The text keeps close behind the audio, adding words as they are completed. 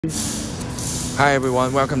Hi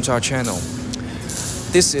everyone, welcome to our channel.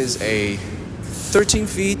 This is a 13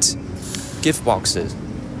 feet gift boxes.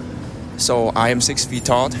 So I am 6 feet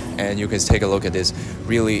tall, and you can take a look at this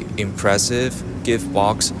really impressive gift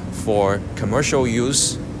box for commercial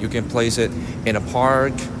use. You can place it in a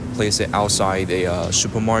park, place it outside a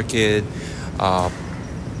supermarket,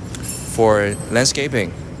 for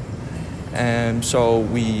landscaping. And so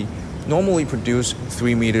we normally produce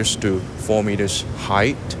 3 meters to 4 meters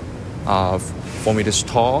height, 4 meters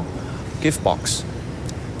tall gift box.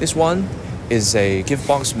 This one is a gift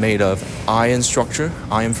box made of iron structure,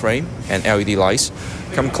 iron frame, and LED lights.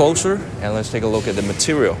 Come closer and let's take a look at the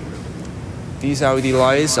material. These LED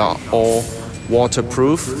lights are all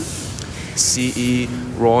waterproof, CE,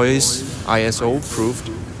 Royce, ISO proofed.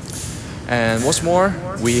 And what's more,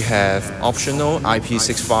 we have optional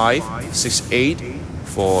IP65, 68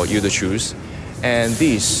 for you to choose. And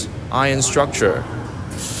these iron structure,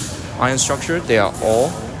 they are all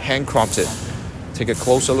handcrafted. Take a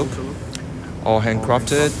closer look. All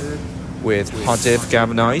handcrafted with hot dip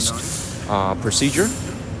galvanized procedure.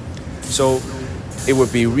 So it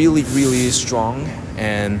would be really strong,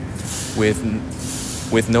 and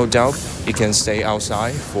with no doubt it can stay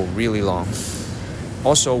outside for really long.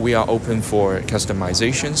 Also, we are open for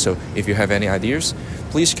customization, so if you have any ideas,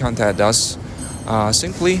 please contact us.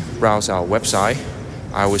 Simply browse our website.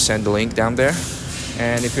 I will send the link down there.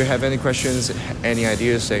 And if you have any questions, any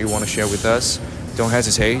ideas that you want to share with us, don't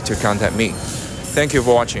hesitate to contact me. Thank you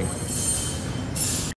for watching.